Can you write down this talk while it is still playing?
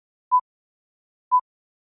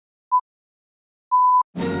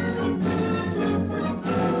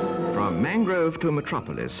mangrove to a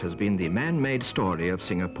metropolis has been the man-made story of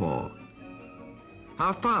Singapore.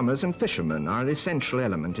 Our farmers and fishermen are an essential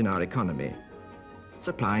element in our economy,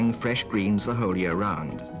 supplying fresh greens the whole year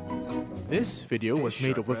round. This video was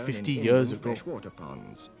made over 50 years ago.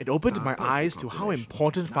 It opened my eyes to how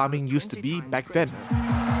important farming used to be back then.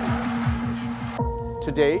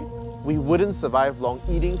 Today, we wouldn't survive long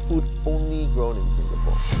eating food only grown in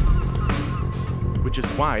Singapore. Which is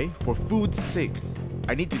why, for food's sake,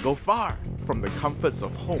 I need to go far from the comforts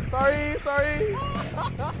of home. Sorry!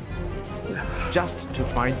 Just to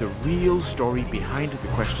find the real story behind the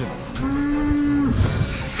question.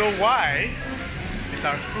 So why is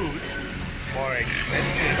our food more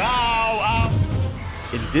expensive? Ow!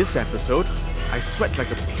 In this episode, I sweat like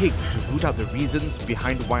a pig to root out the reasons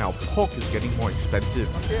behind why our pork is getting more expensive.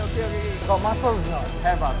 Okay. Got muscles now?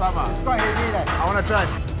 Have some. It's quite heavy. I want to try.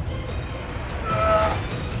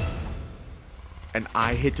 And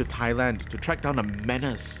I head to Thailand to track down a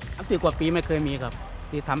menace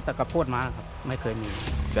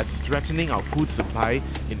that's threatening our food supply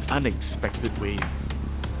in unexpected ways.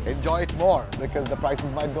 Enjoy it more because the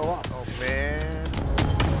prices might go up. Oh man.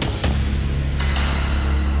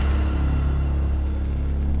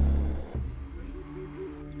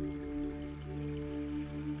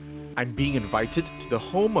 I'm being invited to the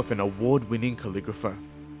home of an award-winning calligrapher.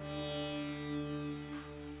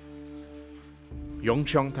 Yong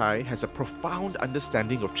Cheong Tai has a profound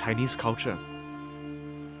understanding of Chinese culture.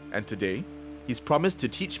 And today, he's promised to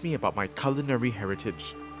teach me about my culinary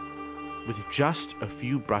heritage with just a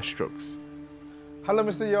few brushstrokes. Hello,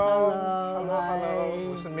 Mr. Yong.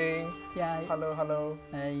 Hello, Mr. Ming. Yeah. Hello.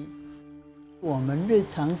 我们日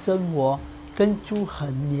常生活跟猪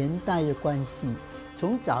很年代的关系，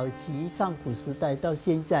从早期上古时代到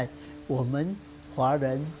现在，我们华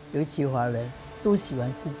人，尤其华人，都喜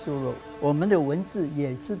欢吃猪肉。我们的文字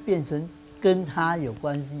也是变成跟它有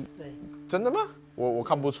关系。对，真的吗？我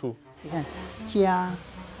看不出。你看，家，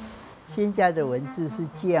现在的文字是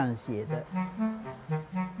这样写的。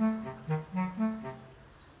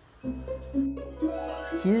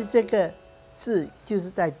其实这个字就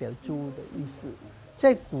是代表猪的意思。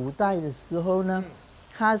在古代的时候呢，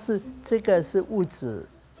它是这个是物质，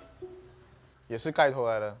也是盖头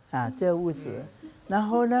来的啊，这个物质。然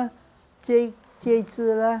后呢，这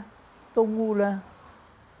只呢，动物呢，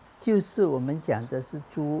就是我们讲的是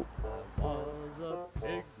猪。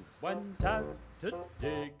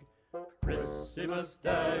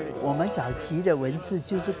我们早期的文字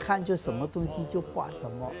就是看就什么东西就画什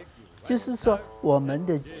么，就是说我们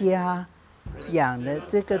的家养的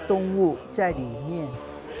这个动物在里面，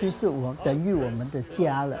就是等于我们的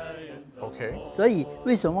家了。OK。所以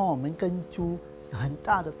为什么我们跟猪有很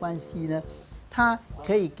大的关系呢？它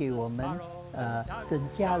可以给我们整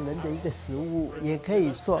家人的一个食物，也可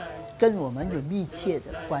以说跟我们有密切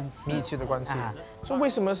的关系。啊！所以为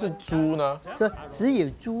什么是猪呢？说只有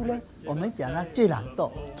猪呢，我们讲它最懒惰，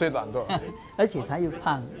而且它又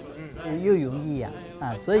胖，又容易养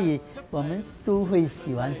啊，所以我们都会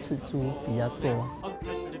喜欢吃猪比较多。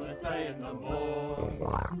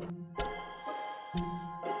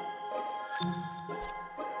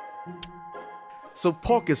So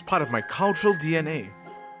pork is part of my cultural DNA.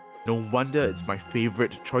 No wonder it's my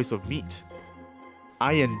favorite choice of meat.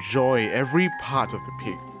 I enjoy every part of the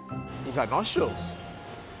pig. It's our nostrils.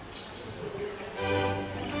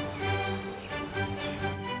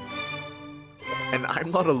 And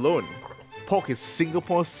I'm not alone. Pork is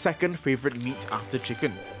Singapore's second favorite meat after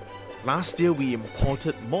chicken. Last year, we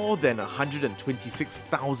imported more than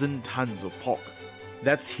 126,000 tons of pork.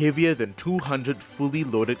 That's heavier than 200 fully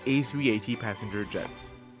loaded A380 passenger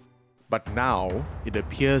jets. But now, it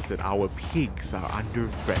appears that our pigs are under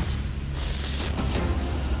threat.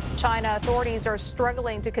 China authorities are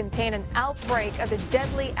struggling to contain an outbreak of the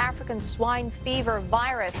deadly African swine fever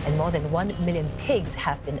virus. And more than 1 million pigs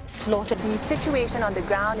have been slaughtered. The situation on the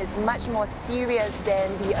ground is much more serious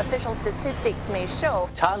than the official statistics may show.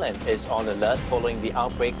 Thailand is on alert following the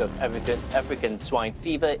outbreak of African swine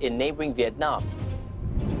fever in neighboring Vietnam.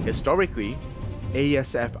 Historically,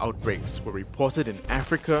 ASF outbreaks were reported in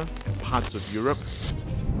Africa and parts of Europe,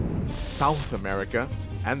 South America,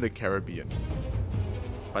 and the Caribbean.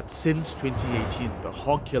 But since 2018, the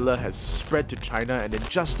hog killer has spread to China, and in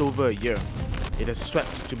just over a year, it has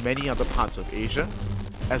swept to many other parts of Asia,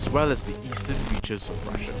 as well as the eastern reaches of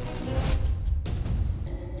Russia.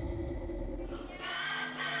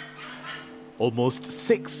 Almost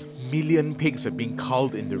 6 million pigs have been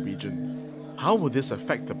culled in the region. How will this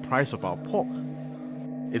affect the price of our pork?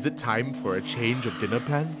 Is it time for a change of dinner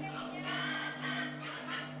plans?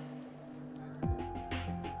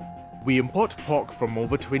 We import pork from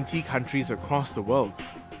over 20 countries across the world.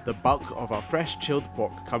 The bulk of our fresh chilled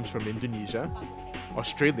pork comes from Indonesia,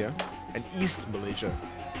 Australia, and East Malaysia,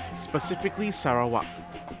 specifically Sarawak.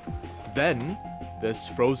 Then, there's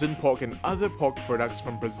frozen pork and other pork products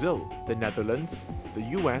from Brazil, the Netherlands, the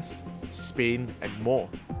US, Spain, and more.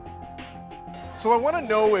 So I want to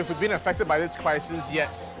know if we've been affected by this crisis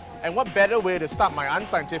yet, and what better way to start my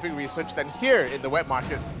unscientific research than here in the wet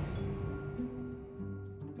market.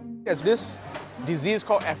 There's this disease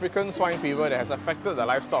called African swine fever that has affected the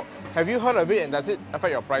livestock. Have you heard of it, and does it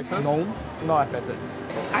affect your prices? No, not affected.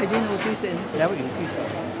 I didn't notice it. Never increase.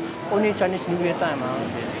 Only Chinese New Year time.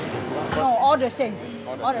 No, all the same.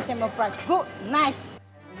 All the same price. Good, nice.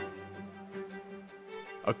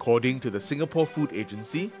 According to the Singapore Food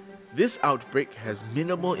Agency, this outbreak has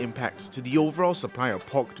minimal impact to the overall supply of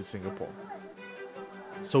pork to Singapore.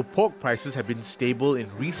 So pork prices have been stable in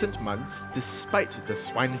recent months despite the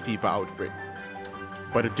swine fever outbreak.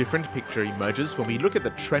 But a different picture emerges when we look at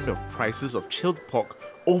the trend of prices of chilled pork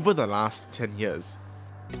over the last 10 years.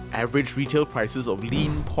 Average retail prices of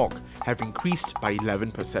lean pork have increased by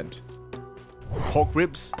 11%. Pork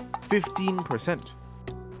ribs, 15%.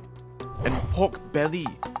 And pork belly,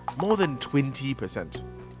 more than 20%.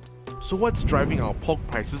 So what's driving our pork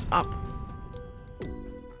prices up?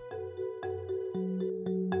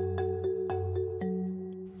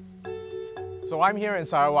 So I'm here in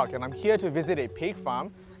Sarawak, and I'm here to visit a pig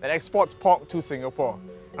farm that exports pork to Singapore.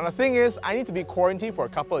 And the thing is, I need to be quarantined for a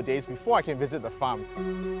couple of days before I can visit the farm.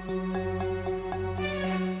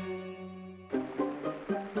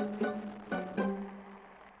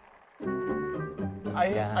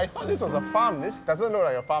 I thought this was a farm. This doesn't look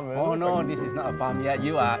like a farm. Oh no, this is not a farm. Yeah,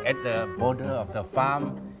 you are at the border of the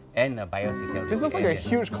farm and the biosecurity. This looks like a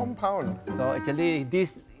huge compound. So actually,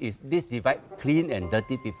 this divide clean and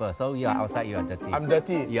dirty people. So you are outside, you are dirty. I'm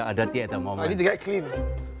dirty. You are dirty at the moment. I need to get clean.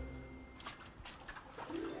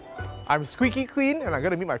 I'm squeaky clean, and I'm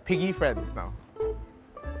gonna meet my piggy friends now.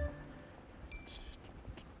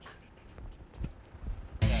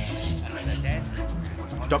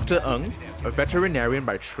 Dr. Ng, a veterinarian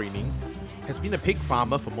by training, has been a pig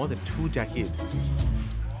farmer for more than 2 decades.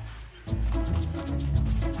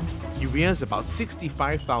 He rears about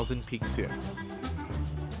 65,000 pigs here.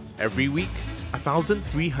 Every week,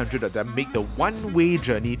 1,300 of them make the one-way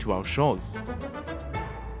journey to our shores.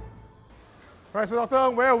 Right, so Dr.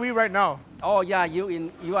 Ng, where are we right now? Oh yeah,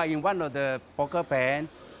 you are in one of the poker pen,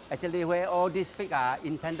 actually where all these pigs are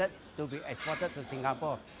intended to be exported to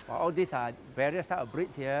Singapore. All these are various types of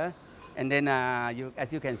breeds here. And then,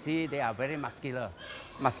 as you can see, they are very muscular.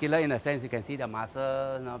 Muscular in the sense you can see the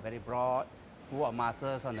muscles, very broad, full of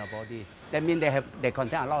muscles on the body. That means they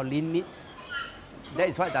contain a lot of lean meats. That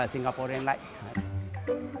is what the Singaporean like.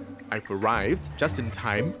 I've arrived just in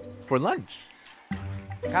time for lunch.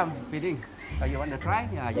 Come, feeding. So you want to try?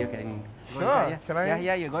 Yeah, you can go sure. inside. Yeah. Can I?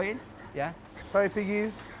 Yeah, you go in. Yeah. Sorry,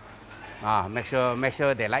 piggies. Make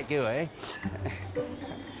sure they like you, eh?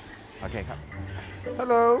 Okay, come.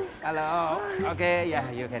 Hello. Hello. Okay,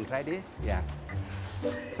 yeah, you can try this. Yeah.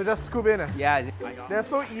 So just scoop in. Yeah. They're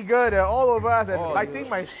so eager. They're all over us. They're biting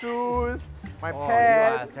my shoes, my pants.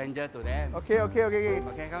 You are a stranger to them. Okay.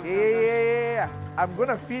 Okay, come. Yeah. I'm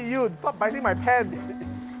gonna feed you. Stop biting my pants.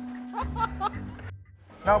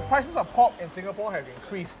 Now, prices of pork in Singapore have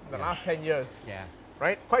increased in the last 10 years. Yeah.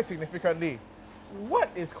 Right? Quite significantly. What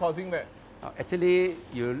is causing that? Actually,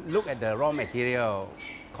 you look at the raw material,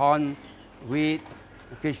 corn, wheat,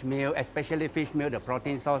 fish meal, especially fish meal, the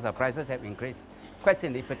protein source, the prices have increased quite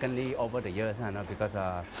significantly over the years because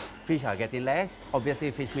fish are getting less.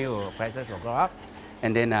 Obviously, fish meal prices will go up.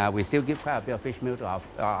 And then we still give quite a bit of fish meal to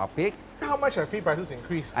our pigs. How much have feed prices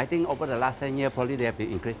increased? I think over the last 10 years, probably they have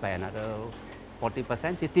been increased by another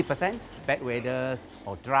 40%, 50%. Bad weather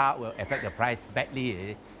or drought will affect the price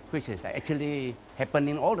badly, which is actually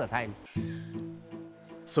happening all the time.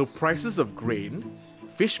 So prices of grain,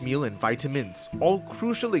 fish meal and vitamins, all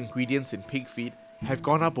crucial ingredients in pig feed, have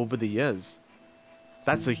gone up over the years.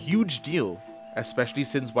 That's a huge deal, especially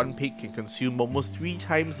since one pig can consume almost 3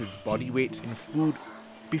 times its body weight in food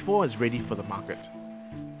before it's ready for the market.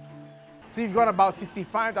 So you've got about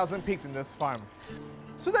 65,000 pigs in this farm.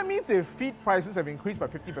 So that means if feed prices have increased by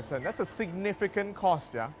 50%, that's a significant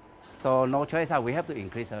cost, yeah? So no choice, we have to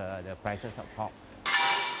increase the prices of pork.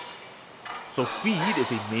 So feed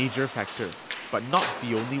is a major factor, but not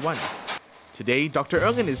the only one. Today, Dr.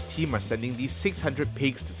 Ng and his team are sending these 600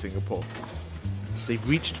 pigs to Singapore. They've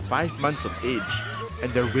reached 5 months of age,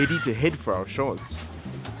 and they're ready to head for our shores.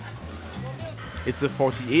 It's a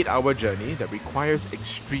 48-hour journey that requires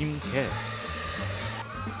extreme care.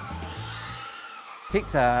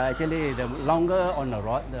 Pigs are actually, the longer on the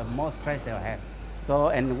road, the more stress they'll have. So,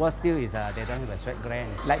 and worse still is they don't have a sweat gland.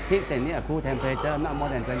 Like pigs, they need a cool temperature, not more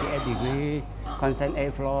than 28 degrees, constant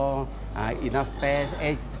airflow, enough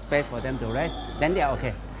space for them to rest. Then they are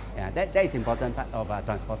okay. Yeah, that is important part of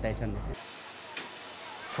transportation.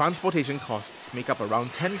 Transportation costs make up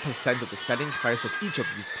around 10% of the selling price of each of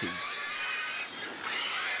these pigs.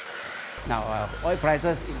 Now, oil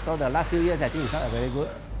prices, so the last few years I think it's not very good,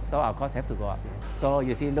 so our costs have to go up. So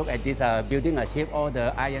you see, look at this building a ship, all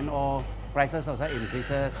the iron ore prices also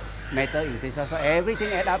increases, metal increases, so everything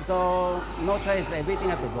adds up, so no choice, everything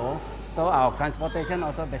has to go. So our transportation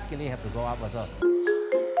also basically have to go up also.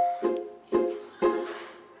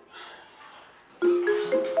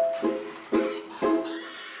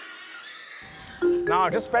 Now, I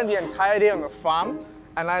just spent the entire day on the farm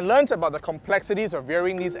and I learned about the complexities of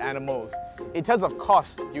rearing these animals. In terms of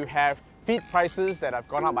cost, you have feed prices that have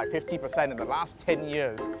gone up by 50% in the last 10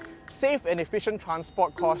 years. Safe and efficient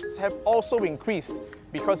transport costs have also increased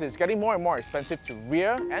because it's getting more and more expensive to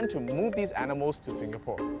rear and to move these animals to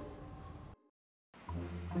Singapore.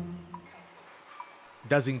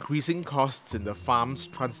 Does increasing costs in the farms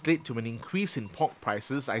translate to an increase in pork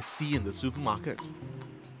prices I see in the supermarkets?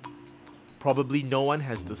 Probably no one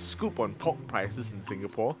has the scoop on pork prices in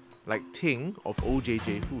Singapore like Ting of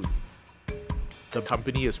OJJ Foods. The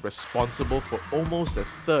company is responsible for almost a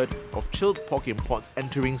third of chilled pork imports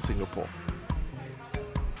entering Singapore.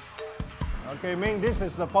 Okay, Ming, this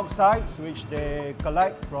is the pork sides which they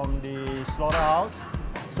collect from the slaughterhouse.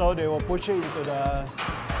 So they will push it into the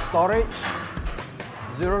storage,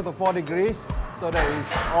 0 to 4 degrees, so that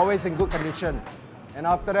it's always in good condition. And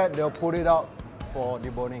after that, they'll put it out for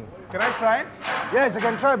deboning. Can I try? Yes, you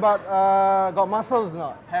can try, but got muscles or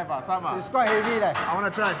not? Have some. It's quite heavy there. I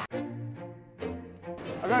want to try.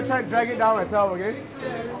 I'm going to try and drag it down myself, okay?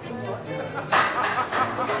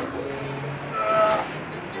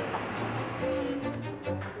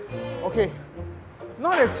 Okay,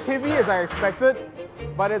 not as heavy as I expected,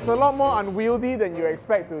 but it's a lot more unwieldy than you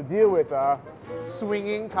expect to deal with a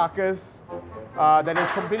swinging carcass that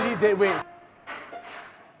is completely dead weight.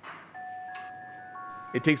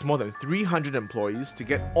 It takes more than 300 employees to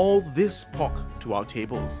get all this pork to our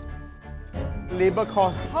tables. Labour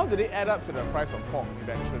costs, how do they add up to the price of pork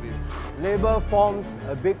eventually? Labour forms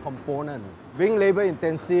a big component. Being labour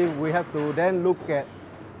intensive, we have to then look at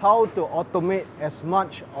how to automate as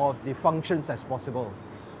much of the functions as possible.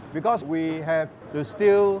 Because we have to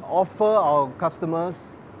still offer our customers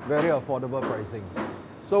very affordable pricing.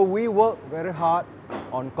 So we work very hard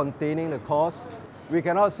on containing the cost. We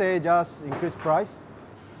cannot say just increase price.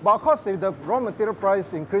 But of course, if the raw material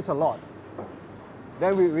price increase a lot,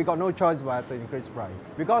 then we got no choice but to increase price.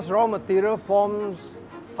 Because raw material forms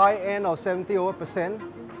high end of 70%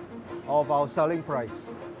 of our selling price.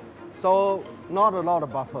 So not a lot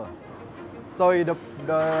of buffer. So if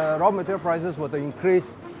the raw material prices were to increase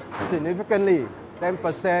significantly,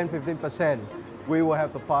 10%, 15%, we will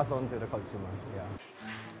have to pass on to the consumer. Yeah.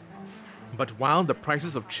 But while the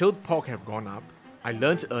prices of chilled pork have gone up, I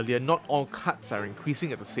learned earlier not all cuts are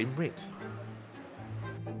increasing at the same rate.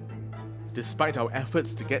 Despite our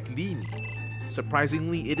efforts to get lean,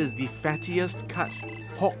 surprisingly it is the fattiest cut,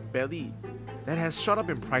 pork belly, that has shot up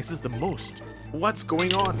in prices the most. What's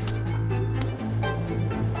going on?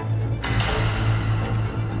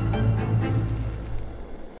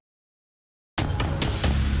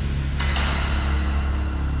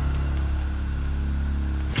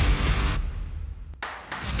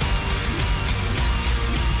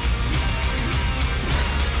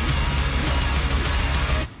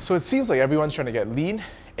 So it seems like everyone's trying to get lean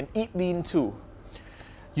and eat lean too.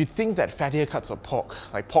 You'd think that fattier cuts of pork,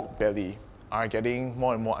 like pork belly, are getting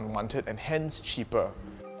more and more unwanted and hence cheaper.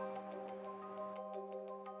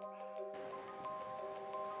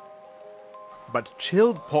 But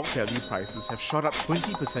chilled pork belly prices have shot up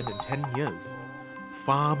 20% in 10 years,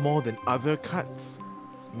 far more than other cuts.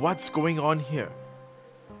 What's going on here?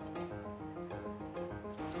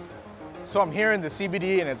 So I'm here in the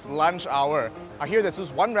CBD and it's lunch hour. I hear there's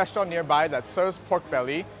just one restaurant nearby that serves pork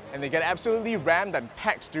belly and they get absolutely rammed and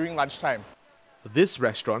packed during lunchtime. This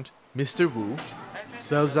restaurant, Mr. Wu,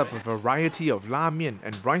 serves up a variety of la mian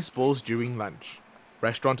and rice bowls during lunch.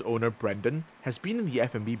 Restaurant owner Brendan has been in the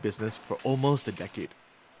F&B business for almost a decade,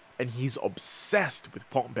 and he's obsessed with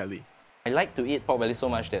pork belly. I like to eat pork belly so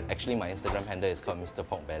much that actually my Instagram handle is called Mr.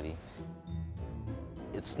 Pork Belly.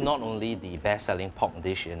 It's not only the best-selling pork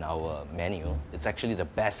dish in our menu, it's actually the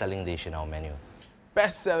best-selling dish in our menu.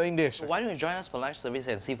 Best-selling dish? So why don't you join us for lunch service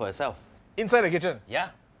and see for yourself? Inside the kitchen? Yeah.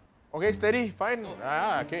 Okay, steady, fine.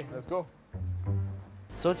 Okay, let's go.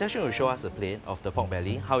 So Jiaxun will show us a plate of the pork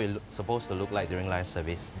belly, how it's supposed to look like during live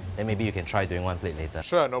service. Then maybe you can try doing one plate later.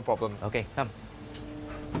 Sure, no problem. Okay, come.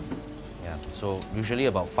 Yeah, so usually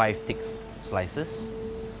about 5 thick slices.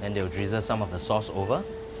 Then they'll drizzle some of the sauce over.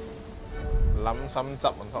 Lump some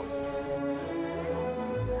zap on top.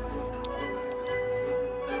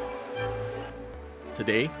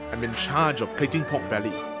 Today, I'm in charge of plating pork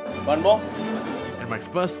belly. One more. And my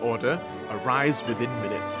first order arrives within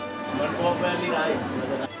minutes. One pork belly rice.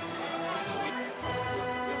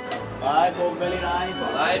 Bye pork belly rice.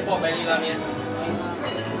 Bye pork belly ramen.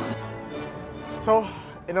 So,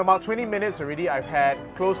 in about 20 minutes already, I've had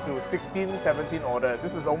close to 16, 17 orders.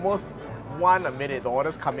 This is almost one a minute, the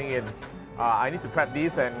orders coming in. I need to prep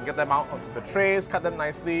these and get them out onto the trays, cut them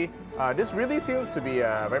nicely. This really seems to be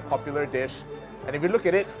a very popular dish. And if you look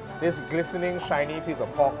at it, this glistening, shiny piece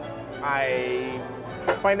of pork, I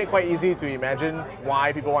find it quite easy to imagine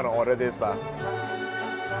why people want to order this.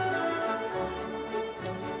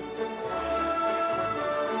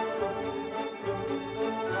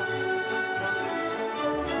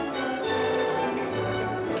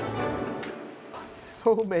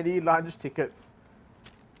 So many lunch tickets.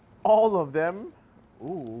 All of them.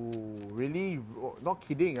 Ooh, really? Not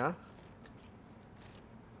kidding, huh?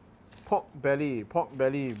 Pork belly, pork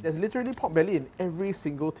belly. There's literally pork belly in every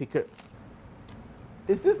single ticket.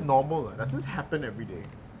 Is this normal? Does this happen every day?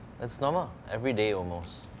 It's normal, every day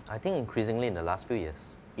almost. I think increasingly in the last few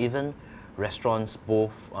years. Even restaurants,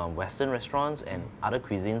 both Western restaurants and other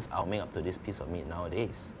cuisines are making up to this piece of meat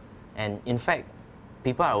nowadays. And in fact,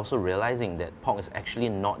 people are also realizing that pork is actually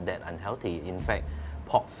not that unhealthy. In fact,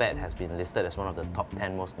 pork fat has been listed as one of the top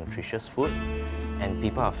 10 most nutritious food. And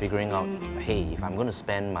people are figuring out, hey, if I'm going to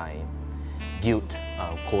spend my guilt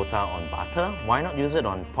quota on butter, why not use it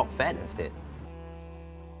on pork fat instead?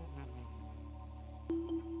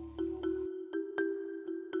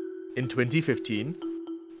 In 2015,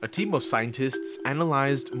 a team of scientists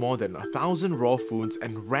analyzed more than 1,000 raw foods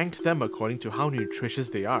and ranked them according to how nutritious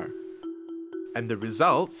they are. And the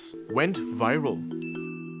results went viral.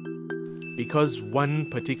 Because one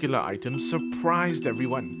particular item surprised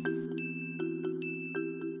everyone.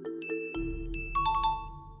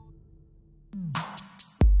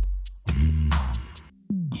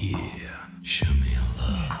 Yeah, show me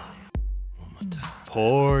love. One more time.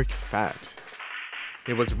 Pork fat.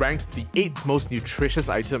 It was ranked the 8th most nutritious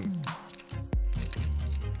item.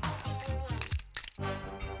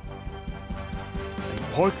 And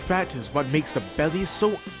pork fat is what makes the belly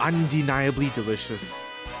so undeniably delicious.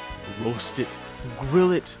 Roast it,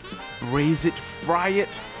 grill it, braise it, fry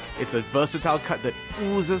it. It's a versatile cut that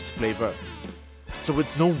oozes flavor. So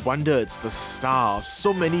it's no wonder it's the star of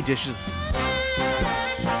so many dishes.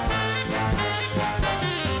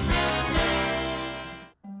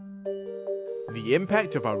 The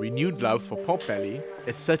impact of our renewed love for pork belly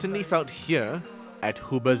is certainly felt here at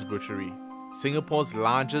Huber's Butchery, Singapore's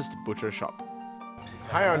largest butcher shop.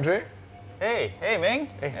 Hi, Andre. Hey, Ming.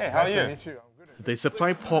 Hey, how are nice you? to meet you. They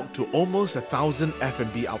supply pork to almost 1,000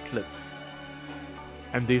 F&B outlets.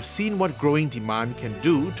 And they've seen what growing demand can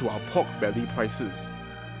do to our pork belly prices.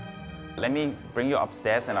 Let me bring you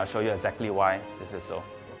upstairs and I'll show you exactly why this is so.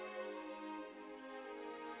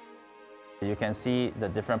 You can see the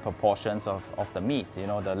different proportions of the meat. You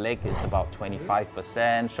know, the leg is about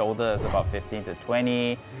 25%, shoulder is about 15 to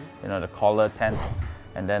 20, you know, the collar 10,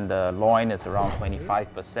 and then the loin is around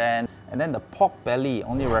 25%. And then the pork belly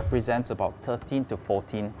only represents about 13 to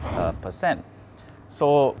 14%.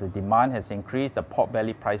 So the demand has increased, the pork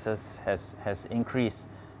belly prices has increased.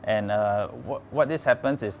 And what this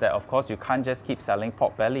happens is that, of course, you can't just keep selling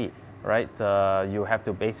pork belly, right? You have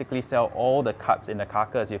to basically sell all the cuts in the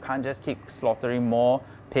carcass. You can't just keep slaughtering more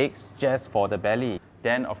pigs just for the belly.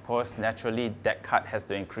 Then, of course, naturally, that cut has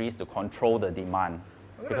to increase to control the demand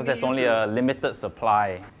because there's only a limited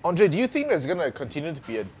supply. Andre, do you think there's going to continue to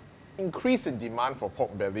be an increase in demand for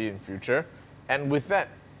pork belly in future? And with that,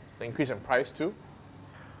 the increase in price too?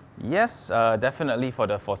 Yes, definitely for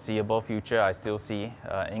the foreseeable future, I still see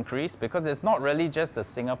increase because it's not really just the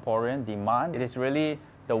Singaporean demand, it is really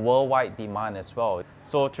the worldwide demand as well.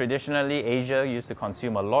 So traditionally, Asia used to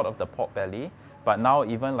consume a lot of the pork belly, but now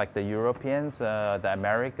even like the Europeans, the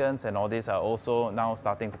Americans and all these are also now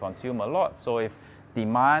starting to consume a lot. So if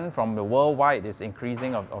demand from the worldwide is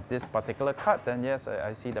increasing of this particular cut, then yes,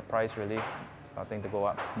 I see the price really starting to go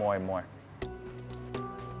up more and more.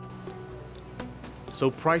 So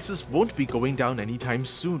prices won't be going down anytime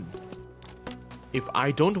soon. If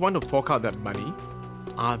I don't want to fork out that money,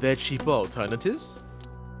 are there cheaper alternatives?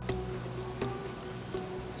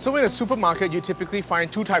 So in a supermarket, you typically find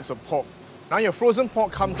two types of pork. Now your frozen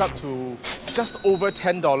pork comes up to just over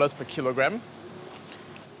 $10 per kilogram.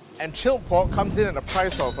 And chilled pork comes in at a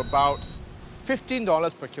price of about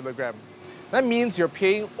 $15 per kilogram. That means you're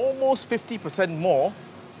paying almost 50% more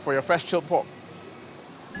for your fresh chilled pork.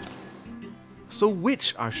 So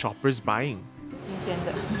which are shoppers buying?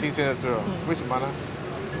 新鲜的猪肉，为什么呢？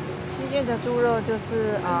新鲜的猪肉就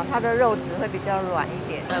是它的肉质会比较软一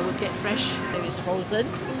点。I would get fresh. If it's frozen,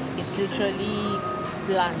 it's literally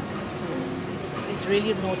blunt. It's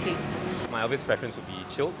really no taste. My obvious preference would be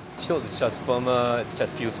chilled. Chilled is just firmer, it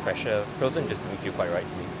just feels fresher. Frozen just doesn't feel quite right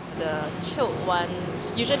to me. The chilled one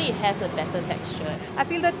usually has a better texture. I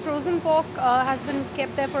feel that frozen pork has been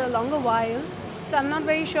kept there for a longer while. So I'm not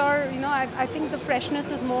very sure, I think the freshness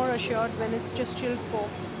is more assured when it's just chilled pork.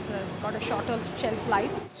 So it's got a shorter shelf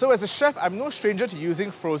life. So as a chef, I'm no stranger to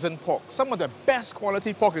using frozen pork. Some of the best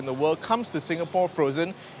quality pork in the world comes to Singapore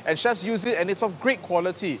frozen, and chefs use it and it's of great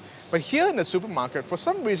quality. But here in the supermarket, for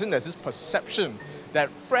some reason there's this perception that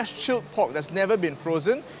fresh chilled pork that's never been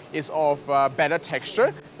frozen is of better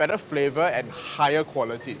texture, better flavor and higher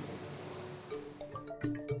quality.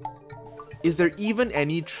 Is there even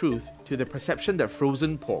any truth to the perception that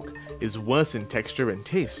frozen pork is worse in texture and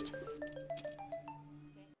taste?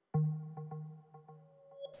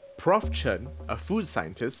 Prof. Chen, a food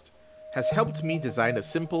scientist, has helped me design a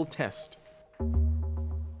simple test.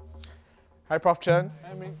 Hi, Prof. Chen.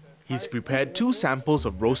 Hi, Ming. He's prepared two samples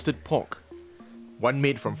of roasted pork, one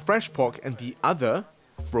made from fresh pork and the other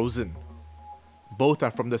frozen. Both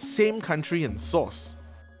are from the same country and source.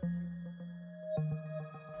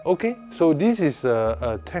 Okay, so this is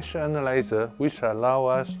a texture analyzer which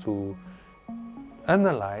allows us to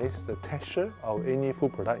analyze the texture of any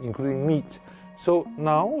food product, including meat. So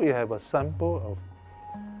now we have a sample of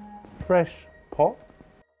fresh pork.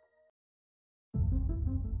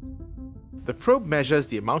 The probe measures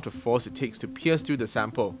the amount of force it takes to pierce through the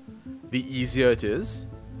sample. The easier it is,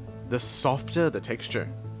 the softer the texture.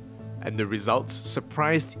 And the results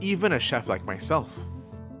surprised even a chef like myself.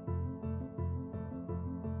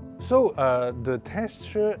 So the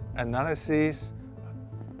texture analysis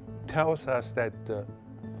tells us that the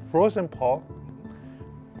frozen pork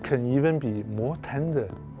can even be more tender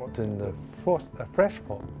than the fresh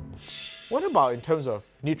pork. What about in terms of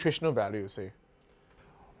nutritional value, say?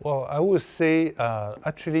 Well, I would say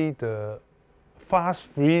actually the fast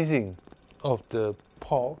freezing of the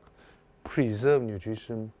pork preserves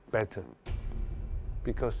nutrition better.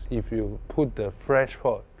 Because if you put the fresh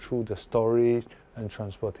pork through the storage and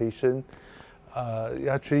transportation,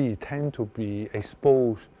 actually it tends to be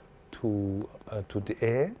exposed to the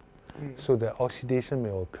air, so the oxidation may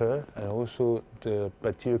occur and also the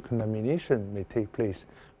bacterial contamination may take place.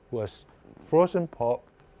 Whereas frozen pork,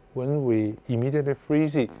 when we immediately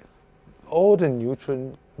freeze it, all the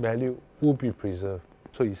nutrient value will be preserved.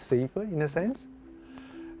 So it's safer in a sense,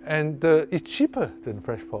 and it's cheaper than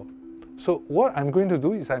fresh pork. So what I'm going to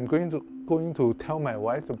do is I'm going to tell my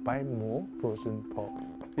wife to buy more frozen pork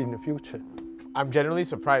in the future. I'm genuinely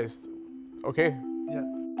surprised. Okay. Yeah.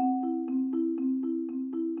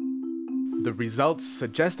 The results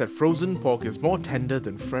suggest that frozen pork is more tender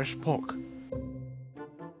than fresh pork.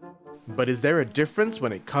 But is there a difference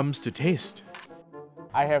when it comes to taste?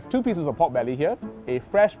 I have two pieces of pork belly here, a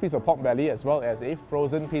fresh piece of pork belly as well as a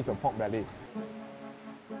frozen piece of pork belly.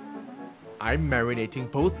 I'm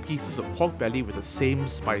marinating both pieces of pork belly with the same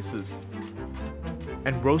spices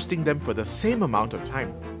and roasting them for the same amount of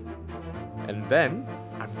time. And then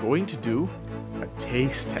I'm going to do a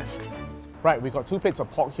taste test. Right, we got two plates of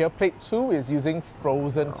pork here. Plate 2 is using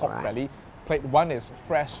frozen pork belly. Plate 1 is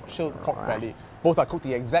fresh chilled pork belly. Both are cooked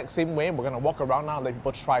the exact same way. We're going to walk around now and let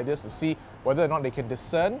people try this to see whether or not they can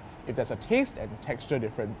discern if there's a taste and texture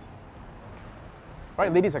difference.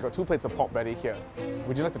 Right, ladies, I got two plates of pork belly here.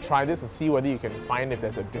 Would you like to try this and see whether you can find if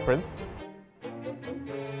there's a difference?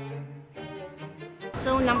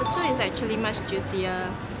 So number 2 is actually much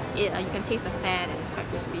juicier. You can taste the fat and it's quite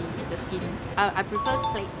crispy in the skin. I prefer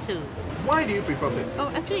plate 2. Why do you prefer plate 2? Oh,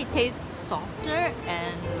 actually it tastes softer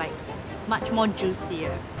and like much more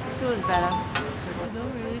juicier. 2 is better.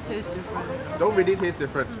 Don't really taste different. Don't really taste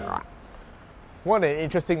different. What an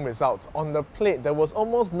interesting result. On the plate, there was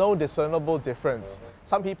almost no discernible difference.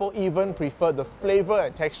 Some people even preferred the flavor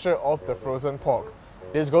and texture of the frozen pork.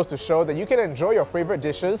 This goes to show that you can enjoy your favorite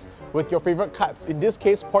dishes with your favorite cuts, in this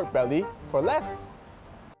case pork belly, for less.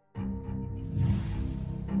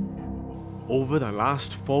 Over the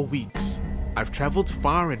last 4 weeks, I've traveled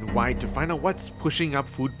far and wide to find out what's pushing up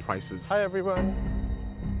food prices. Hi everyone.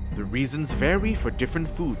 The reasons vary for different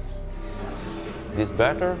foods. This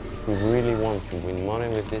batter, we really want to win money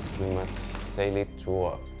with this, we must sell it to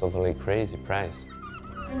a totally crazy price.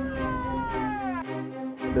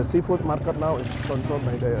 The seafood market now is controlled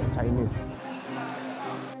by the Chinese.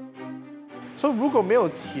 So 如果没有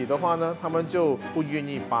起的话呢，他们就不愿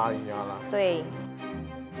意扒人家啦。对。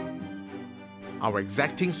 Our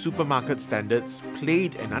exacting supermarket standards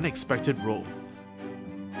played an unexpected role.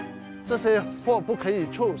 这些货不可以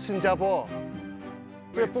出新加坡，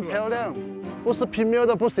这不漂亮，不是平面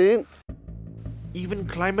的不行。 Even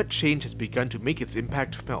climate change has begun to make its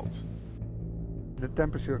impact felt. The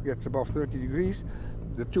temperature gets above 30 degrees,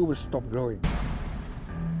 the tubers stop growing.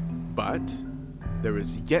 But there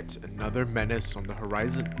is yet another menace on the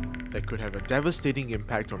horizon that could have a devastating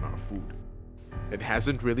impact on our food. It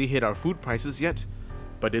hasn't really hit our food prices yet,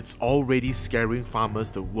 but it's already scaring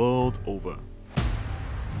farmers the world over.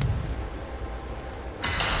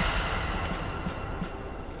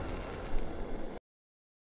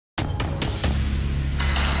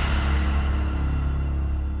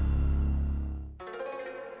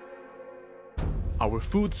 Our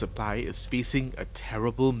food supply is facing a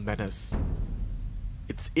terrible menace.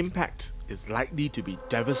 Its impact is likely to be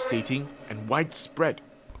devastating and widespread.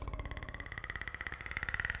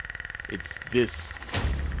 It's this.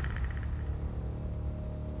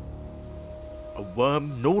 A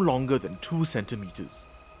worm no longer than 2 centimeters.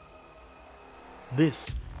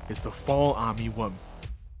 This is the fall armyworm,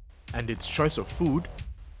 and its choice of food,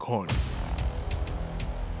 corn.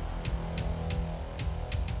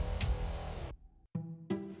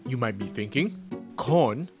 You might be thinking,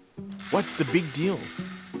 corn? What's the big deal?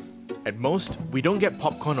 At most, we don't get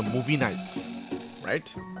popcorn on movie nights,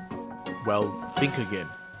 right? Well, think again.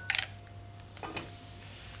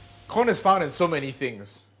 Corn is found in so many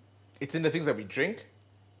things. It's in the things that we drink,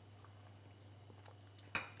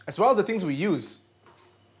 as well as the things we use,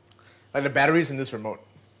 like the batteries in this remote.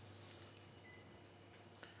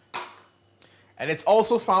 And it's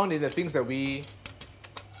also found in the things that we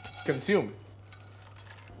consume.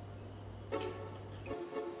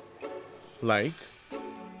 Like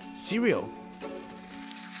cereal,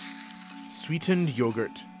 sweetened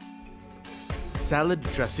yogurt, salad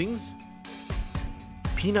dressings,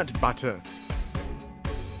 peanut butter,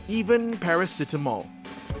 even paracetamol.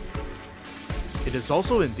 It is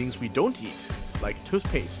also in things we don't eat, like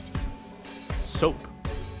toothpaste, soap,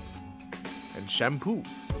 and shampoo.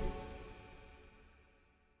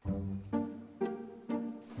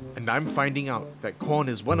 And I'm finding out that corn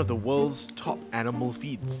is one of the world's top animal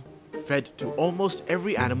feeds, fed to almost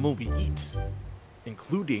every animal we eat,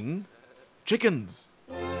 including chickens.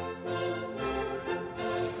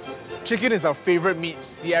 Chicken is our favorite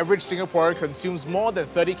meat. The average Singaporean consumes more than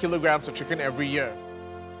 30 kilograms of chicken every year.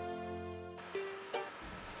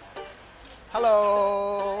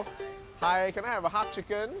 Hello. Hi, can I have a half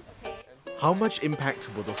chicken? How much impact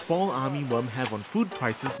will the fall armyworm have on food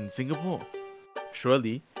prices in Singapore?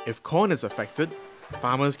 Surely, if corn is affected,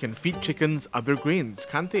 farmers can feed chickens other grains,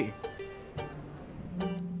 can't they?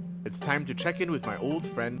 It's time to check in with my old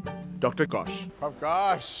friend, Dr. Gosh. Oh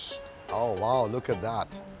gosh. Oh wow, look at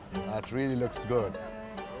that. That really looks good.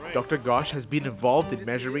 Dr. Gosh has been involved in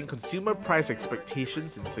measuring consumer price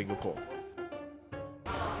expectations in Singapore.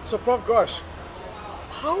 So Prof. Gosh,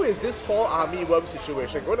 how is this fall armyworm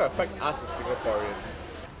situation going to affect us as Singaporeans?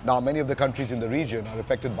 Now, many of the countries in the region are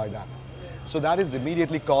affected by that. So that is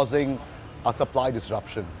immediately causing a supply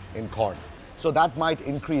disruption in corn. So that might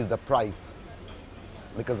increase the price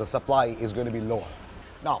because the supply is going to be lower.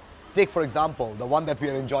 Now, take for example, the one that we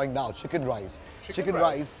are enjoying now, chicken rice. Chicken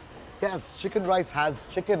rice, yes, chicken rice has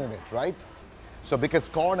chicken in it, right? So because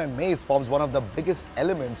corn and maize forms one of the biggest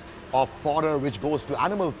elements of fodder which goes to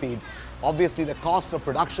animal feed, obviously the cost of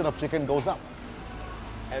production of chicken goes up.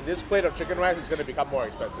 And this plate of chicken rice is going to become more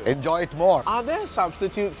expensive. Enjoy it more. Are there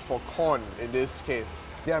substitutes for corn in this case?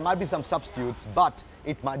 There might be some substitutes, but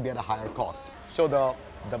it might be at a higher cost. So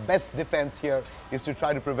the best defense here is to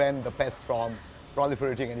try to prevent the pest from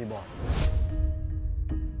proliferating anymore.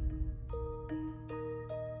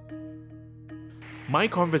 My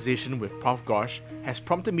conversation with Prof. Gosh has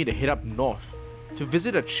prompted me to head up north to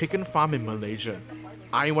visit a chicken farm in Malaysia.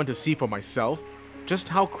 I want to see for myself just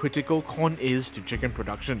how critical corn is to chicken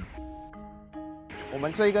production. 我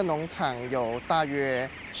们这一个农场有大约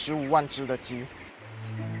15万只的鸡。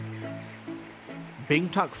 Bing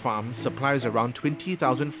Tuck Farm supplies around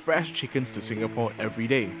 20,000 fresh chickens to Singapore every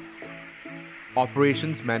day.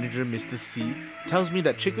 Operations manager Mr. C tells me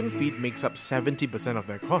that chicken feed makes up 70% of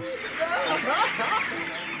their cost.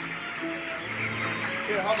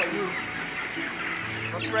 Here, how about you?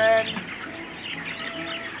 My friend.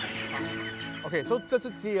 Okay, so 这只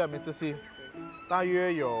鸡啊 ，Mr. C， 大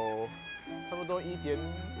约有差不多1.1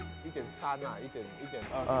点膻啊，一点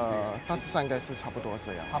大致上应该是差不多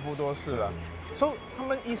这样。差不多是了。所以他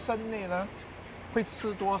们一生内呢，会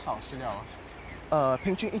吃多少饲料啊？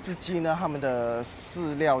平均一只鸡呢，它们的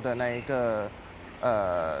饲料的那一个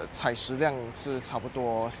采食量是差不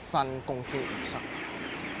多3公斤以上。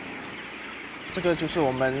这个就是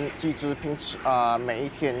我们鸡只平时每一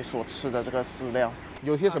天所吃的这个饲料。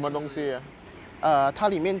有些什么东西？它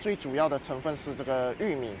里面最主要的成分是这个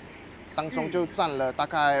玉米，当中就占了大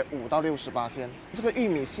概5到60%。这个玉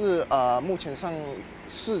米是目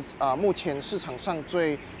前市场上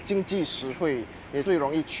最经济实惠也最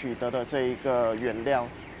容易取得的这一个原料，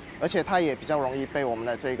而且它也比较容易被我们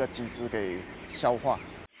的这个鸡只给消化。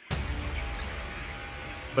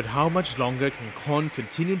But how much longer can corn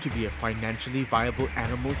continue to be a financially viable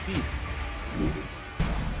animal feed?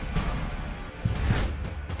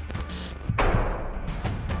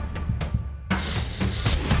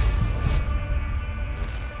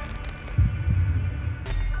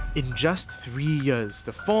 In just 3 years,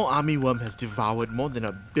 the fall armyworm has devoured more than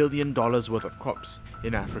 $1 billion worth of crops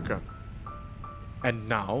in Africa. And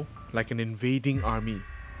now, like an invading army,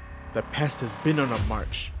 the pest has been on a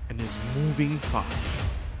march and is moving fast.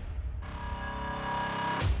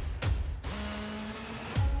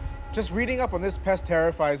 Just reading up on this pest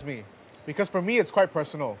terrifies me, because for me it's quite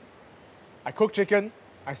personal. I cook chicken,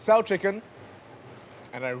 I sell chicken,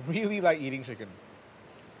 and I really like eating chicken.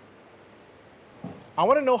 I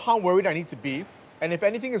want to know how worried I need to be, and if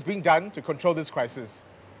anything is being done to control this crisis.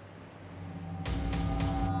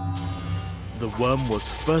 The worm was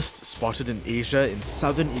first spotted in Asia in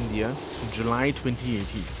southern India in July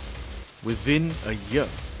 2018. Within a year,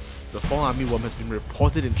 the fall armyworm has been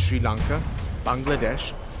reported in Sri Lanka,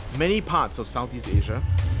 Bangladesh, many parts of Southeast Asia,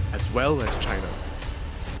 as well as China.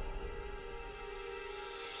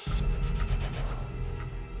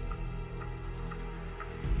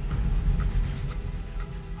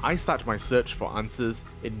 I start my search for answers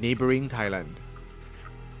in neighbouring Thailand.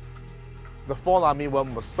 The fall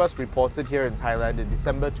armyworm was first reported here in Thailand in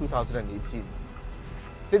December 2018.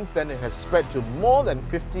 Since then, it has spread to more than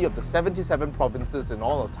 50 of the 77 provinces in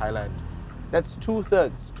all of Thailand. That's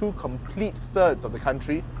 2/3, 2 complete thirds of the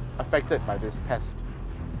country affected by this pest.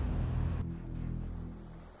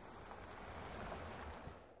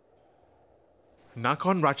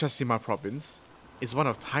 Nakhon Ratchasima province is one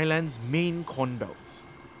of Thailand's main corn belts,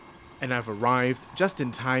 and I've arrived just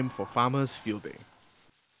in time for farmers' field day.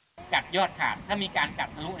 กัดยอดขาดถ้ามีการกัด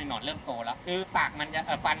ทะลุในหนอนเริ่มโตแล้วคือปากมันจะ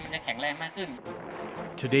ฟันมันจะแข็งแรงมากขึ้น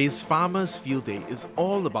Today's farmers' field day is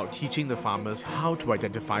all about teaching the farmers how to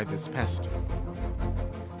identify this pest.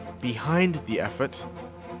 Behind the effort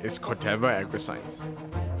is Corteva AgriScience.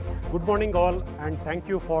 Good morning all, and thank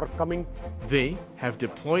you for coming. They have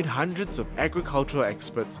deployed hundreds of agricultural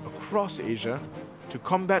experts across Asia to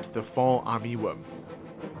combat the fall armyworm.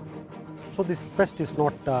 So this pest is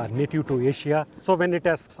not native to Asia. So when it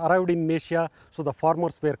has arrived in Asia, so the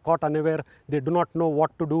farmers were caught unaware, they do not know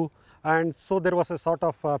what to do. And so there was a sort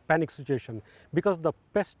of panic situation. Because the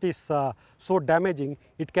pest is so damaging,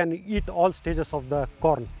 it can eat all stages of the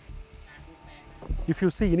corn. If you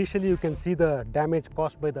see, initially you can see the damage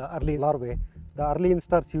caused by the early larvae. The early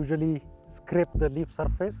instars usually scrape the leaf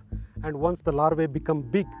surface, and once the larvae become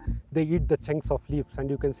big, they eat the chunks of leaves, and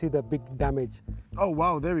you can see the big damage. Oh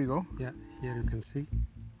wow, there we go. Yeah, here you can see.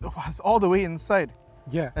 Oh, it's all the way inside.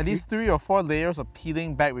 Yeah. At least 3 or 4 layers of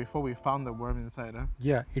peeling back before we found the worm inside. Huh?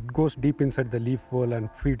 Yeah, it goes deep inside the leaf wall and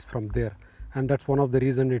feeds from there. And that's one of the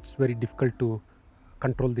reasons it's very difficult to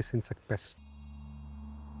control this insect pest.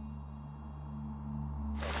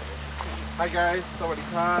 Hi guys, sawadee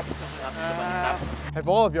krap. Have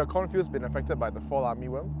all of your cornfields been affected by the fall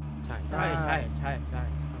armyworm? ใช่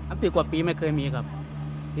30 กว่าปีไม่เคยมีครับ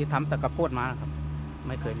ที่ทำแต่กระโพดมาครับไ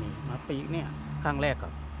ม่เคยมีมาปีนี้ครั้งแรกครั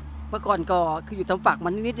บ เมื่อก่อนก็คืออยู่ทำฝากมั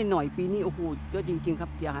นนิดๆหน่อยๆปีนี้โอ้โหเยอะจริงๆครับ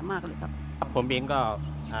เสียหายมากเลยครับ ผมเองก็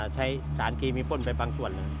ใช้สารเคมีพ่นไปบางส่ว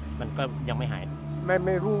นเลยมันก็ยังไม่หาย ไ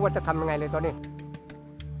ม่รู้ว่าจะทำยังไงเลยตอนนี้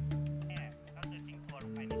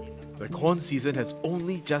The corn season has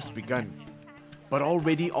only just begun, but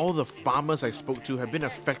already all the farmers I spoke to have been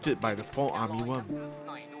affected by the fall armyworm.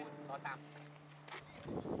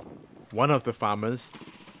 One of the farmers,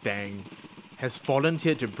 Dang, has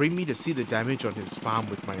volunteered to bring me to see the damage on his farm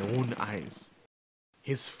with my own eyes.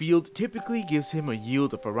 His field typically gives him a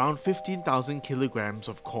yield of around 15,000 kilograms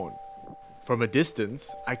of corn. From a distance,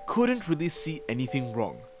 I couldn't really see anything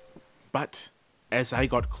wrong. But as I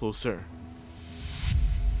got closer,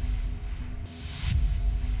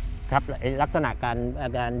 ครับลักษณะกา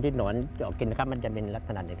รที่หนอนเจาะกินนะครับมันจะเป็นลักษ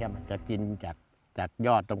ณะนี้ครับมันจะกินจากย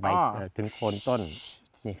อดตรงไปถึงโคนต้น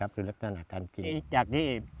นี่ครับคือลักษณะการกินจากที่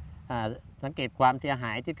สังเกตความเสียห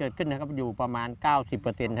ายที่เกิดขึ้นนะครับอยู่ประมาณ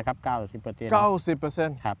 90% นะครับ 90%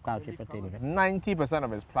 90%? ครับ 90% 90%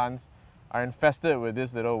 of its plants are infested with this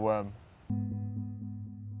little worm.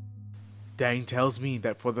 Dang tells me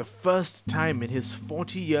that for the first time in his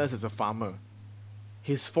 40 years as a farmer,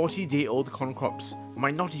 his 40-day-old corn crops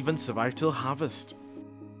might not even survive till harvest.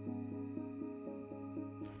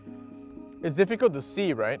 It's difficult to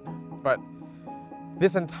see, right? But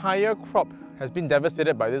this entire crop has been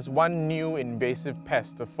devastated by this one new invasive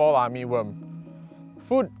pest, the fall armyworm.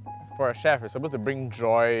 Food for a chef is supposed to bring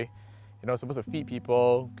joy, supposed to feed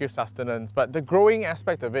people, give sustenance, but the growing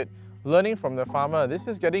aspect of it, learning from the farmer, this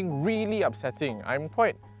is getting really upsetting. I'm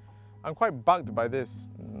quite bugged by this,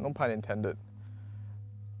 no pun intended.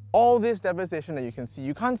 All this devastation that you can see,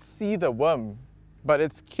 you can't see the worm, but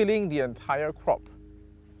it's killing the entire crop.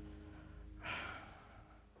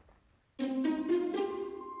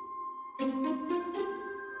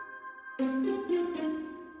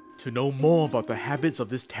 To know more about the habits of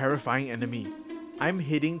this terrifying enemy, I'm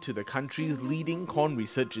heading to the country's leading corn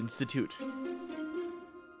research institute.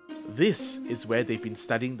 This is where they've been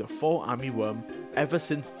studying the fall armyworm ever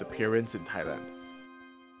since its appearance in Thailand.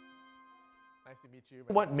 Nice to meet you.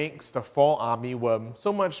 What makes the fall armyworm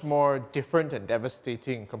so much more different and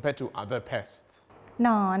devastating compared to other pests? หน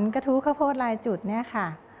อนกระทู้ข้าวโพดลายจุดเนี่ยค่ะ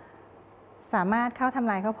สามารถเข้าท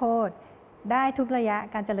ำลายข้าวโพดได้ทุกระยะ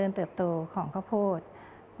การเจริญเติบโตของข้าวโพด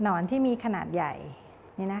หนอนที่มีขนาดใหญ่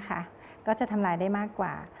นี่นะคะก็จะทำลายได้มากก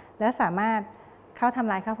ว่าและสามารถเข้าท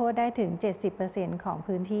ำลายข้าวโพดได้ถึง 70% ของ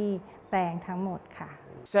พื้นที่แปลงทั้งหมดค่ะ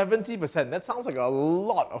 70%? That sounds like a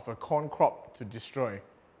lot of a corn crop to destroy.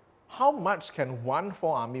 How much can one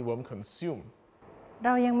fall armyworm consume? เร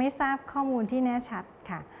ายังไม่ทราบข้อมูลที่แน่ชัด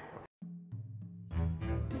ค่ะ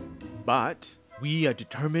But we are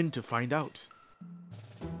determined to find out.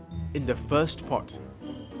 In the first pot,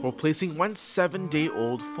 we're placing one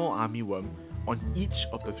 7-day-old fall armyworm on each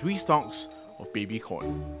of the 3 stalks of baby corn.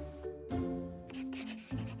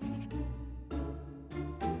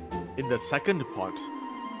 In the second pot,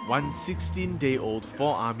 one 16-day-old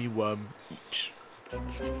fall armyworm each.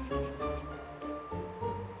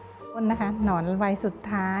 นะคะหนอนวัยสุด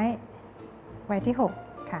ท้ายวัยที่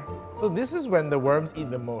 6 ค่ะ So this is when the worms eat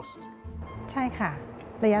the most? ใช่ค่ะ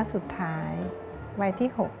ระยะสุดท้ายวัยที่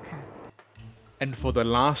 6 ค่ะ And for the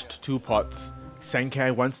last 2 pots, Sankei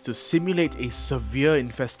wants to simulate a severe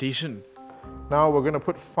infestation. Now we're going to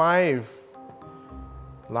put 5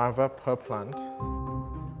 larvae per plant.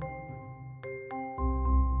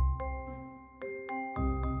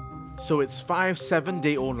 So it's 5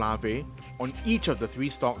 7-day-old larvae on each of the 3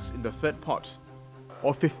 stalks in the third pot,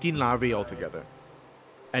 or 15 larvae altogether,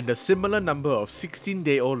 and a similar number of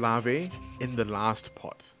 16-day-old larvae in the last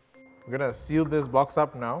pot. We're going to seal this box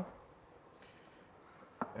up now.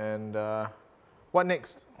 And what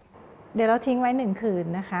next? เดี๋ยวเราทิ้งไว้1 คืน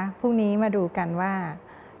นะคะพรุ่งนี้มาดูกันว่า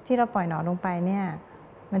ที่เราปล่อยหนอนลงไปเนี่ย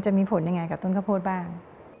มันจะมีผลยังไงกับต้นข้าวโพดบ้าง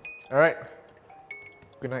Alright.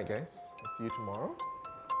 Good night, guys. I'll see you tomorrow.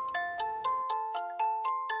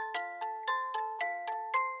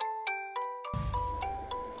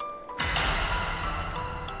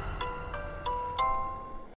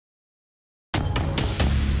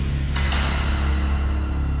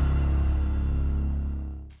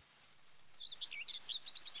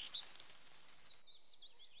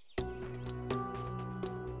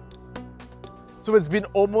 So it's been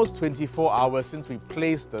almost 24 hours since we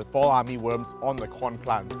placed the fall armyworms on the corn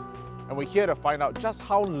plants. And we're here to find out just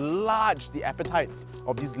how large the appetites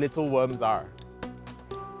of these little worms are.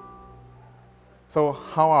 So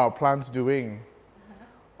how are our plants doing?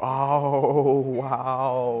 Oh,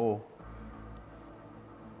 wow.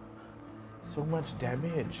 So much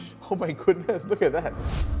damage. Oh my goodness, look at that.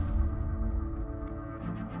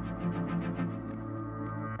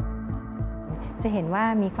จะเห็นว่า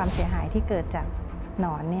มีความเสียหายที่เกิดจากหน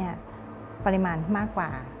อนเนี่ยปริมาณมากกว่า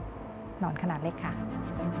หนอนขนาดเล็กค่ะ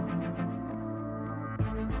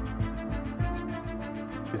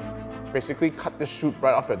Basically cut the shoot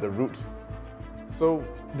right off at the root. So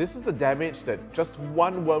this is the damage that just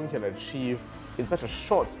one worm can achieve in such a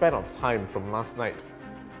short span of time from last night.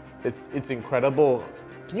 It's incredible.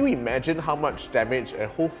 Can you imagine how much damage a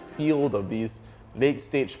whole field of these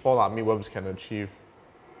late-stage fall armyworms can achieve?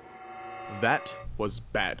 That was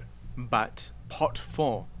bad. But pot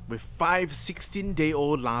 4, with 5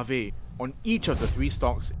 16-day-old larvae on each of the 3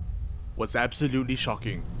 stalks, was absolutely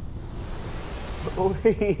shocking. Oh,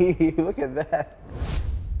 hey, look at that.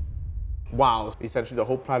 Wow, essentially the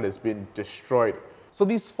whole plant has been destroyed. So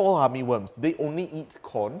these fall armyworms, they only eat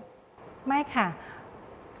corn? ไม่ค่ะ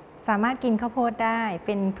สามารถกินข้าวโพดได้เ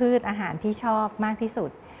ป็นพืชอาหารที่ชอบมากที่สุ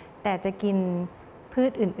ด แต่จะกินพื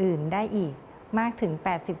ชอื่นๆได้อีกมากถึง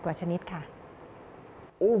80 กว่าชนิดค่ะ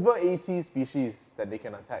Over 80 species that they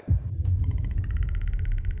can attack.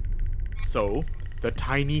 So, the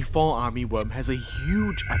tiny fall armyworm has a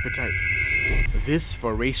huge appetite. This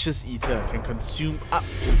voracious eater can consume up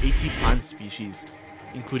to 80 plant species,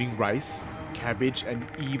 including rice, cabbage, and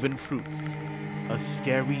even fruits. A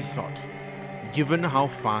scary thought, given how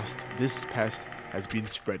fast this pest has been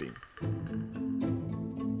spreading.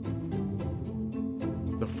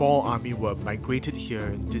 The fall armyworm migrated here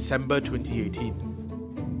in December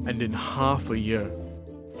 2018, and in half a year,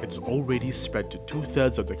 it's already spread to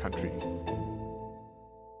 2/3 of the country.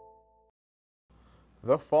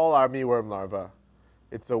 The fall armyworm larva.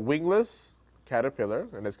 It's a wingless caterpillar,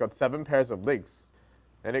 and it's got 7 pairs of legs.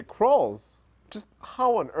 And it crawls. Just how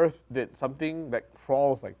on earth did something that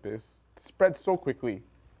crawls like this spread so quickly?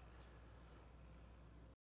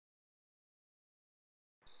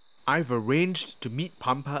 I've arranged to meet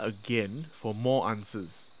Pampa again for more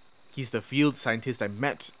answers. He's the field scientist I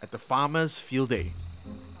met at the farmer's field day.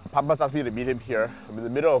 Pampa's asked me to meet him here. I'm in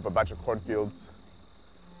the middle of a bunch of cornfields.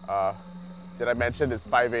 Did I mention it's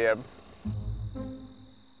 5 a.m.?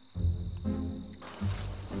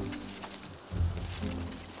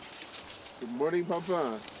 Good morning, Pampa.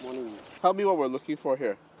 Morning. Tell me what we're looking for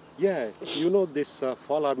here. Yeah, you know this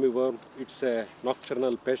fall armyworm, it's a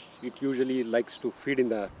nocturnal pest. It usually likes to feed in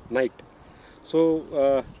the night. So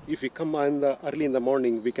if we come early in the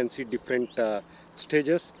morning, we can see different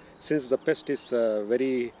stages. Since the pest is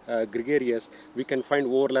very gregarious, we can find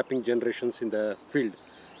overlapping generations in the field.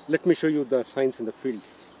 Let me show you the signs in the field.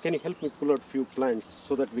 Can you help me pull out few plants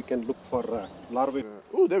so that we can look for larvae?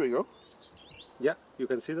 Oh, there we go. Yeah, you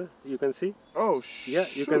can see you can see? Oh, yeah,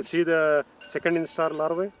 you can see the second instar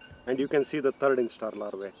larvae and you can see the third instar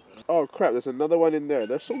larvae. Oh crap, there's another one in there.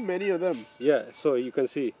 There's so many of them. Yeah, so you can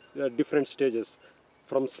see different stages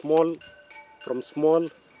from small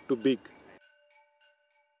to big.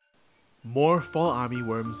 More fall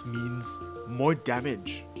armyworms means more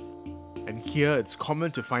damage. And here it's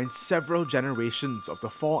common to find several generations of the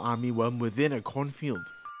fall armyworm within a cornfield.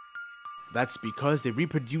 That's because they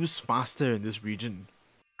reproduce faster in this region.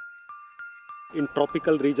 In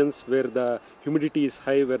tropical regions where the humidity is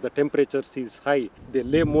high, where the temperature is high, they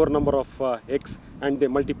lay more number of eggs and they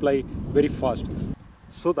multiply very fast.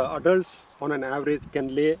 So the adults on an average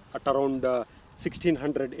can lay at around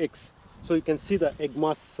 1600 eggs. So you can see the egg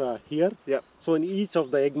mass here. Yeah. So in each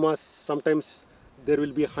of the egg mass, sometimes there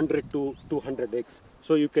will be 100 to 200 eggs.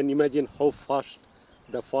 So you can imagine how fast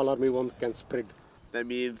the fall armyworm can spread. That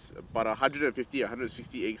means about 150,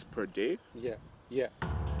 160 eggs per day? Yeah, yeah.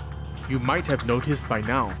 You might have noticed by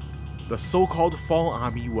now, the so-called fall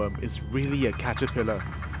armyworm is really a caterpillar,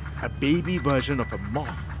 a baby version of a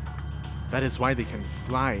moth. That is why they can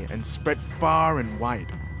fly and spread far and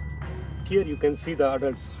wide. Here you can see the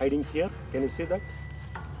adults hiding here. Can you see that?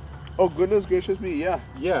 Oh goodness gracious me, yeah.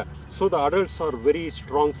 Yeah, so the adults are very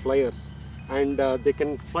strong flyers and they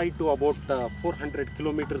can fly to about 400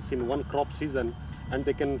 kilometers in one crop season, and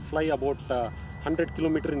they can fly about 100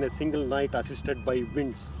 kilometers in a single night assisted by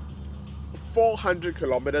winds. 400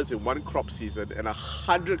 kilometers in one crop season and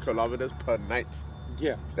 100 kilometers per night.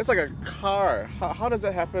 Yeah. That's like a car. How does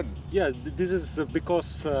that happen? Yeah, this is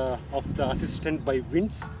because of the assistance by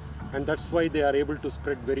winds, and that's why they are able to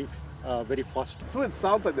spread very fast. So it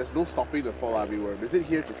sounds like there's no stopping the fall armyworm. Is it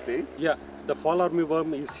here to stay? Yeah, the fall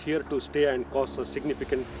armyworm is here to stay and cause a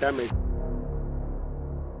significant damage.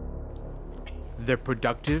 They're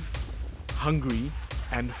productive, hungry,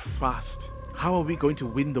 and fast. How are we going to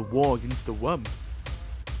win the war against the worm?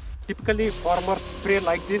 Typically, farmers spray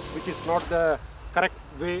like this, which is not the correct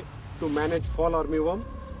way to manage fall armyworm.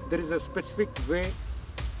 There is a specific way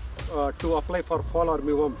to apply for fall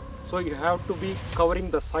armyworm. So you have to be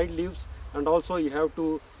covering the side leaves, and also you have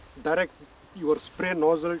to direct your spray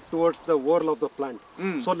nozzle towards the whorl of the plant.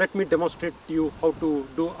 So let me demonstrate to you how to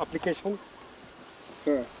do application.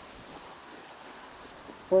 Sure.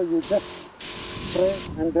 So you just spray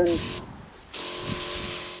and then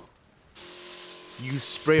you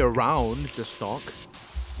spray around the stalk,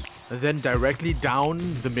 then directly down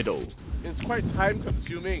the middle. It's quite time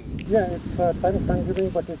consuming. Yeah, it's time consuming,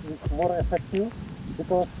 but it is more effective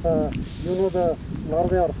because you know the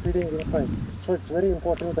larvae are feeding inside. So it's very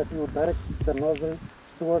important that you direct the nozzle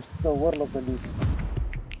towards the whorl of the leaf.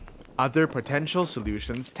 Other potential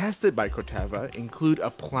solutions tested by Corteva include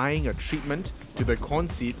applying a treatment to the corn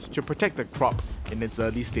seeds to protect the crop in its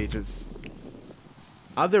early stages.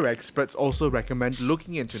 Other experts also recommend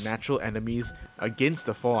looking into natural enemies against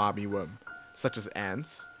the fall armyworm, such as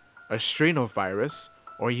ants, a strain of virus,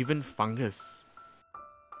 or even fungus.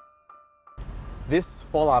 This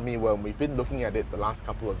fall armyworm, we've been looking at it the last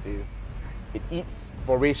couple of days. It eats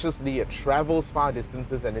voraciously, it travels far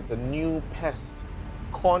distances, and it's a new pest.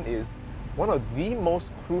 Corn is one of the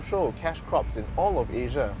most crucial cash crops in all of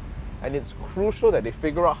Asia, and it's crucial that they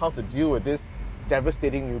figure out how to deal with this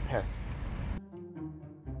devastating new pest.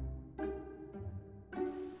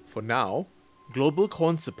 For now, global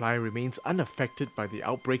corn supply remains unaffected by the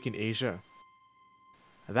outbreak in Asia.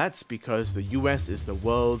 That's because the US is the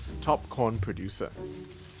world's top corn producer.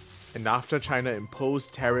 And after China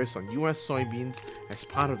imposed tariffs on US soybeans as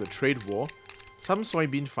part of the trade war, some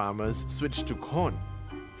soybean farmers switched to corn,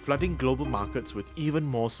 flooding global markets with even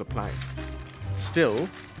more supply. Still,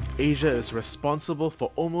 Asia is responsible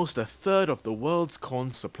for almost a third of the world's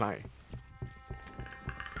corn supply.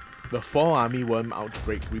 The fall armyworm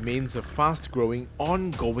outbreak remains a fast-growing,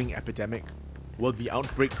 ongoing epidemic. Will the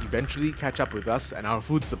outbreak eventually catch up with us and our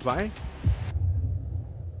food supply?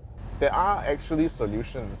 There are actually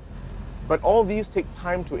solutions, but all these take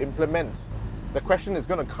time to implement. The question is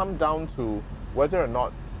going to come down to whether or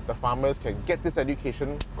not the farmers can get this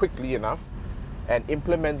education quickly enough and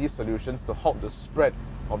implement these solutions to halt the spread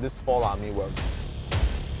of this fall armyworm.